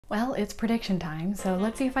Well, it's prediction time, so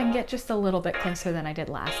let's see if I can get just a little bit closer than I did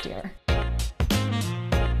last year.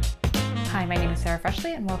 Hi, my name is Sarah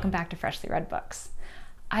Freshly, and welcome back to Freshly Read Books.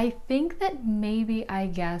 I think that maybe I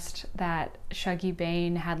guessed that Shuggie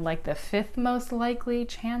Bain had like the 5th most likely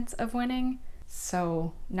chance of winning,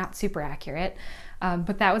 so not super accurate,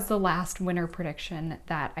 but that was the last winner prediction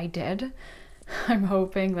that I did. I'm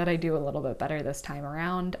hoping that I do a little bit better this time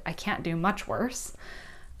around. I can't do much worse.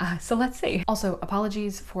 So let's see. Also,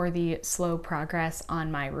 apologies for the slow progress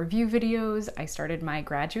on my review videos. I started my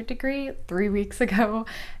graduate degree 3 weeks ago,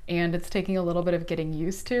 and it's taking a little bit of getting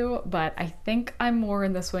used to, but I think I'm more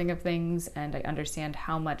in the swing of things, and I understand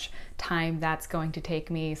how much time that's going to take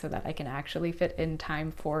me so that I can actually fit in time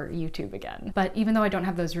for YouTube again. But even though I don't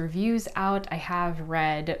have those reviews out, I have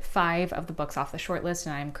read 5 of the books off the shortlist,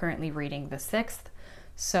 and I'm currently reading the 6th.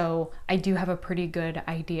 So I do have a pretty good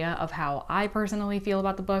idea of how I personally feel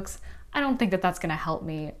about the books. I don't think that that's going to help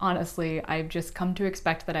me. Honestly, I've just come to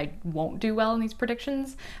expect that I won't do well in these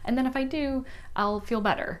predictions. And then if I do, I'll feel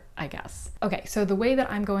better, I guess. Okay, so the way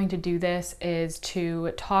that I'm going to do this is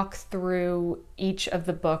to talk through each of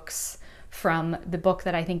the books from the book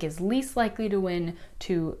that I think is least likely to win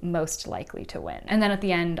to most likely to win. And then at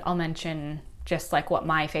the end, I'll mention just like what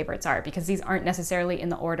my favorites are, because these aren't necessarily in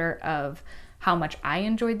the order of how much I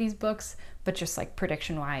enjoyed these books, but just like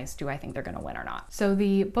prediction-wise, do I think they're gonna win or not? So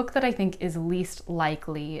the book that I think is least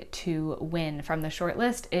likely to win from the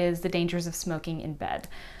shortlist is The Dangers of Smoking in Bed.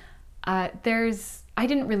 I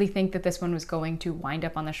didn't really think that this one was going to wind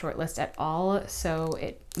up on the shortlist at all, so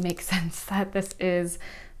it makes sense that this is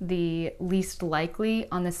the least likely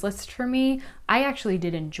on this list for me. I actually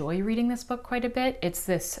did enjoy reading this book quite a bit. It's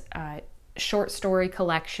this short story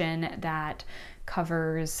collection that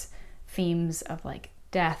covers themes of like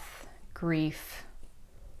death, grief,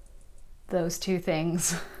 those 2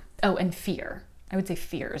 things. Oh, and fear. I would say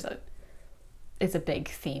fear is a big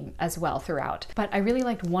theme as well throughout. But I really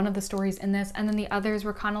liked one of the stories in this, and then the others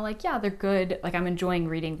were kind of like, yeah, they're good. Like, I'm enjoying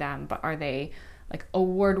reading them, but are they like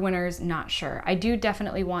award winners? Not sure. I do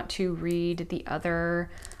definitely want to read the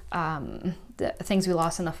other The Things We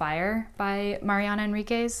Lost in the Fire by Mariana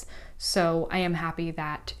Enríquez. So I am happy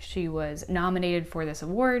that she was nominated for this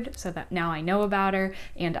award, so that now I know about her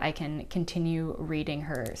and I can continue reading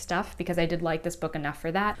her stuff, because I did like this book enough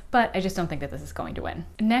for that, but I just don't think that this is going to win.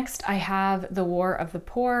 Next, I have The War of the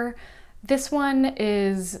Poor. This one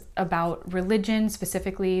is about religion,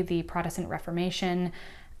 specifically the Protestant Reformation,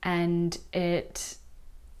 and I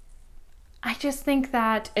just think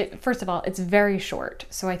that, first of all, it's very short,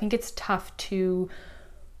 so I think it's tough to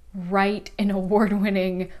write an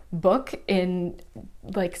award-winning book in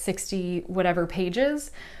like 60 whatever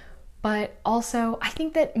pages. But also, I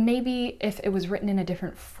think that maybe if it was written in a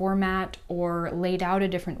different format or laid out a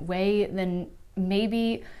different way, then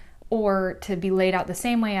maybe, or to be laid out the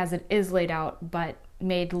same way as it is laid out, but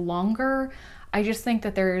made longer, I just think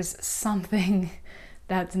that there's something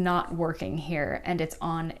that's not working here, and it's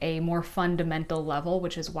on a more fundamental level,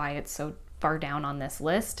 which is why it's so far down on this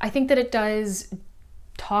list. I think that it does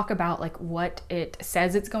talk about like what it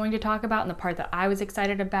says it's going to talk about, and the part that I was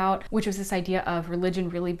excited about, which was this idea of religion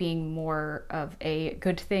really being more of a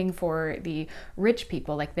good thing for the rich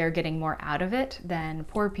people, like they're getting more out of it than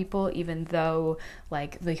poor people, even though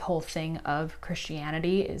like the whole thing of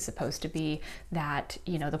Christianity is supposed to be that,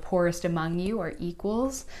 you know, the poorest among you are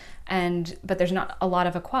equals, but there's not a lot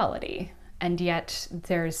of equality. And yet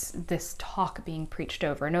there's this talk being preached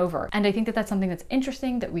over and over. And I think that that's something that's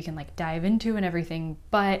interesting that we can like dive into and everything,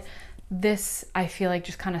 but this, I feel like,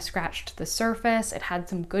 just kind of scratched the surface. It had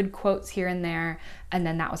some good quotes here and there, and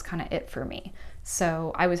then that was kind of it for me.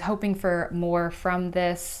 So I was hoping for more from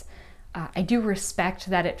this. I do respect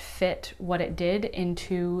that it fit what it did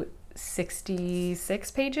into 66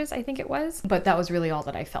 pages, I think it was, but that was really all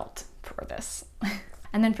that I felt for this.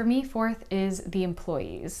 And then for me, 4th is The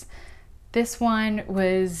Employees. This one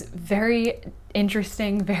was very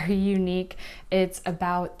interesting, very unique. It's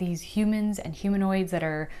about these humans and humanoids that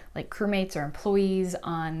are like crewmates or employees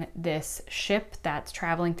on this ship that's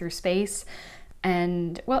traveling through space.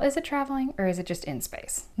 And, well, is it traveling or is it just in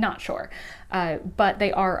space? Not sure. But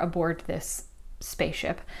they are aboard this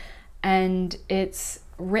spaceship. And it's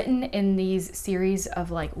written in these series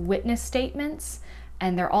of like witness statements,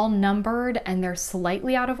 and they're all numbered and they're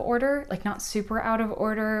slightly out of order, like not super out of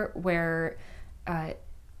order, where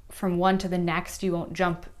from one to the next you won't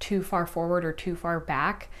jump too far forward or too far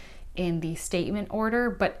back in the statement order,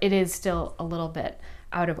 but it is still a little bit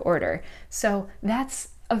out of order. So that's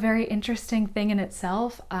a very interesting thing in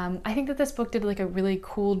itself. I think that this book did like a really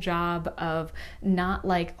cool job of not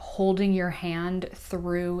like holding your hand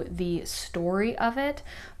through the story of it,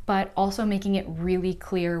 but also making it really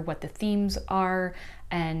clear what the themes are.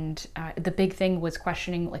 And the big thing was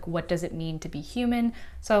questioning like, what does it mean to be human?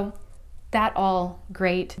 So that all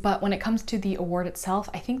great. But when it comes to the award itself,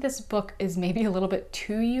 I think this book is maybe a little bit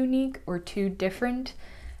too unique or too different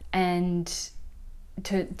and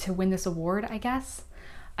to win this award, I guess.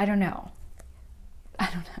 I don't know.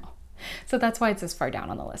 So that's why it's this far down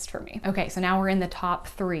on the list for me. Okay, so now we're in the top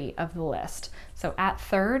 3 of the list. So at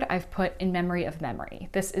 3rd, I've put In Memory of Memory.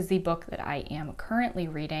 This is the book that I am currently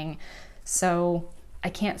reading. So I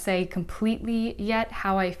can't say completely yet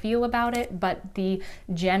how I feel about it, but the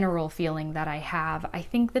general feeling that I have, I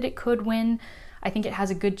think that it could win. I think it has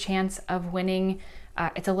a good chance of winning.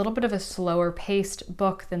 It's a little bit of a slower paced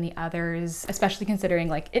book than the others, especially considering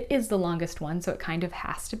like it is the longest one, so it kind of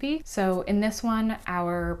has to be. So in this one,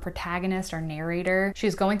 our protagonist, our narrator,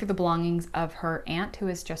 she's going through the belongings of her aunt who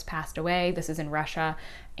has just passed away. This is in Russia,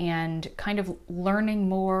 and kind of learning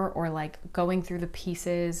more or like going through the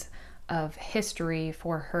pieces of history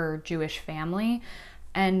for her Jewish family.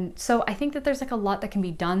 And so I think that there's like a lot that can be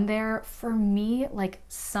done there. For me, like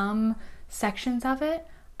some sections of it,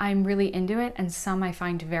 I'm really into it, and some I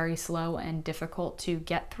find very slow and difficult to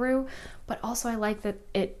get through. But also I like that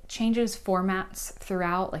it changes formats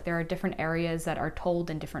throughout. Like there are different areas that are told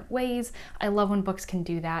in different ways. I love when books can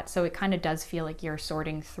do that. So it kind of does feel like you're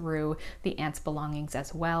sorting through the aunt's belongings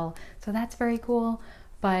as well. So that's very cool.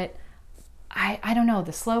 But I don't know,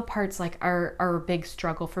 the slow parts like are a big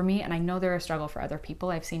struggle for me, and I know they're a struggle for other people.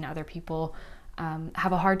 I've seen other people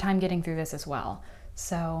have a hard time getting through this as well.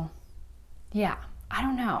 So yeah, I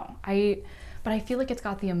don't know. But I feel like it's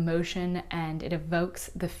got the emotion and it evokes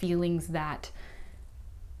the feelings that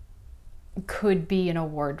could be an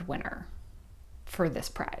award winner for this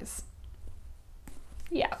prize.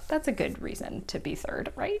 Yeah, that's a good reason to be 3rd,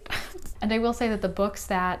 right? And I will say that the books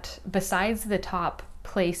that, besides the top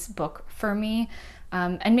place book for me,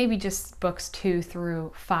 and maybe just books 2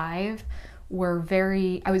 through 5, were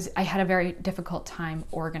I had a very difficult time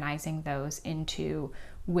organizing those into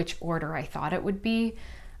which order I thought it would be.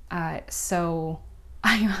 So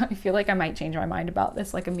I feel like I might change my mind about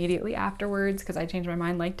this like immediately afterwards, because I changed my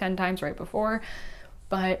mind like 10 times right before.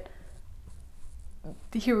 But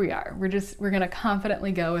here we are. We're gonna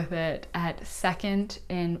confidently go with it. At 2nd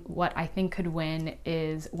in what I think could win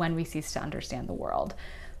is When We Cease to Understand the World.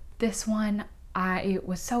 This one I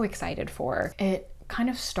was so excited for. It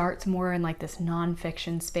kind of starts more in like this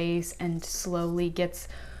nonfiction space and slowly gets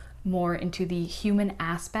more into the human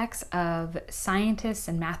aspects of scientists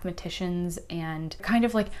and mathematicians, and kind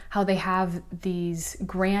of like how they have these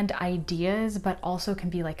grand ideas but also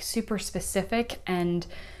can be like super specific, and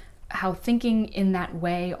how thinking in that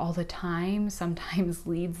way all the time sometimes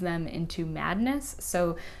leads them into madness.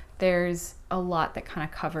 So there's a lot that kind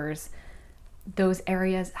of covers those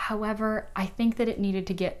areas. However, I think that it needed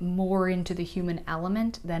to get more into the human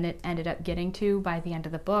element than it ended up getting to by the end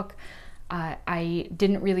of the book. I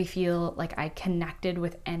didn't really feel like I connected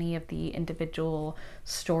with any of the individual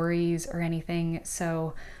stories or anything.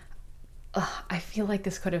 So I feel like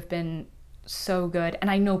this could have been so good, and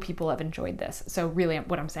I know people have enjoyed this. So really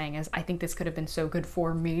what I'm saying is I think this could have been so good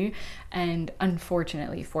for me, and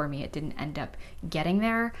unfortunately for me it didn't end up getting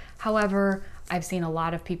there. However, I've seen a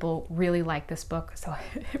lot of people really like this book, so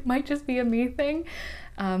it might just be a me thing.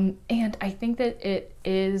 And I think that it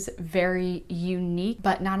is very unique,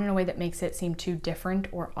 but not in a way that makes it seem too different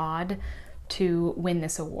or odd to win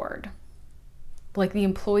this award. Like the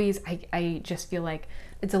employees, I just feel like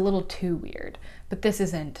it's a little too weird, but this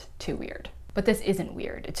isn't too weird. But this isn't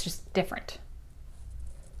weird, it's just different.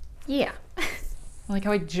 Yeah. Like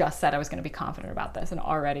how I just said I was gonna be confident about this, and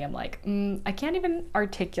already I'm like, I can't even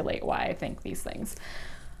articulate why I think these things.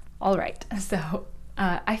 All right, so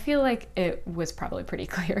I feel like it was probably pretty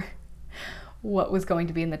clear what was going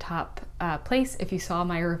to be in the top place if you saw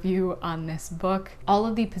my review on this book. All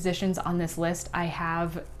of the positions on this list I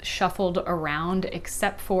have shuffled around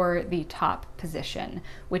except for the top position,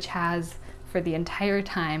 which has for the entire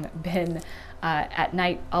time been At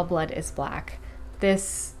Night All Blood is Black.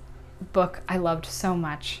 This book I loved so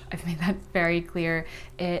much. I've made that very clear.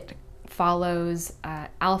 It follows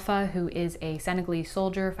Alpha, who is a Senegalese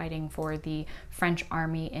soldier fighting for the French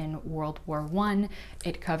army in World War I.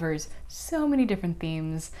 It covers so many different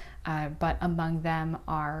themes, but among them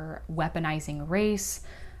are weaponizing race,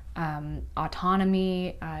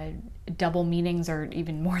 autonomy, double meanings, or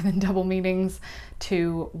even more than double meanings,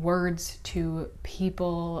 to words, to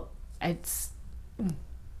people. It's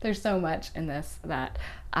There's so much in this that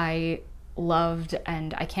I loved,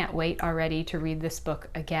 and I can't wait already to read this book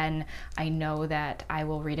again. I know that I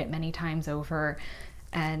will read it many times over,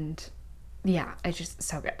 and yeah, it's just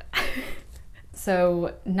so good.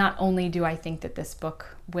 So not only do I think that this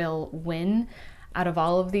book will win out of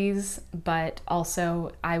all of these, but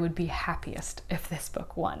also I would be happiest if this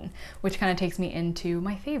book won, which kind of takes me into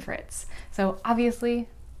my favorites. So obviously,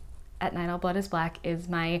 At Night All Blood is Black is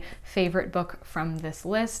my favorite book from this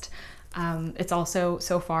list. It's also,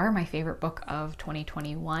 so far, my favorite book of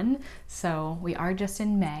 2021. So we are just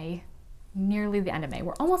in May, nearly the end of May.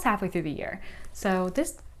 We're almost halfway through the year. So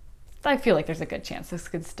this, I feel like there's a good chance this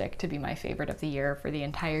could stick to be my favorite of the year for the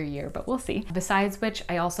entire year, but we'll see. Besides which,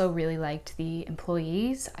 I also really liked The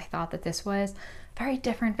Employees. I thought that this was very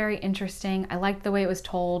different, very interesting. I liked the way it was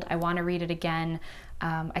told. I want to read it again.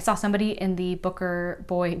 I saw somebody in the Booker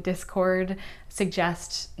Boy Discord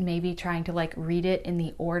suggest maybe trying to like read it in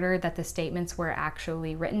the order that the statements were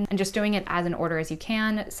actually written and just doing it as an order as you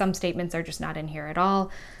can. Some statements are just not in here at all.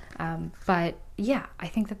 But yeah, I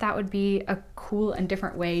think that that would be a cool and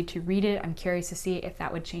different way to read it. I'm curious to see if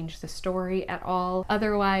that would change the story at all.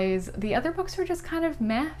 Otherwise, the other books were just kind of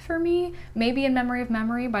meh for me. Maybe in Memory of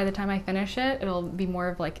Memory, by the time I finish it, it'll be more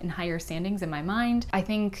of like in higher standings in my mind. I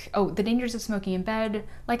think, oh, The Dangers of Smoking in Bed,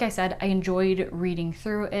 like I said, I enjoyed reading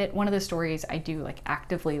through it. One of the stories I do like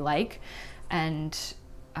actively like and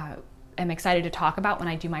am excited to talk about when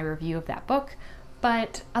I do my review of that book.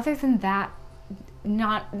 But other than that,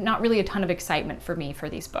 not really a ton of excitement for me for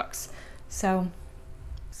these books. So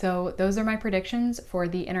those are my predictions for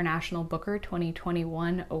the International Booker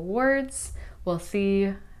 2021 Awards. We'll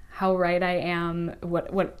see how right I am,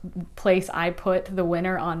 what place I put the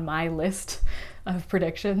winner on my list of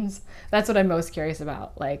predictions. That's what I'm most curious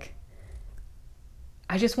about. Like,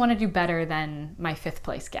 I just want to do better than my 5th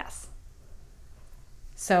place guess.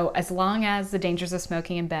 So as long as The Dangers of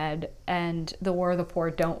Smoking in Bed and The War of the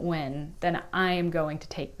Poor don't win, then I am going to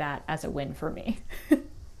take that as a win for me.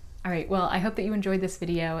 All right, well, I hope that you enjoyed this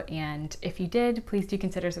video, and if you did, please do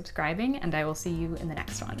consider subscribing, and I will see you in the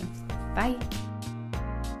next one. Bye.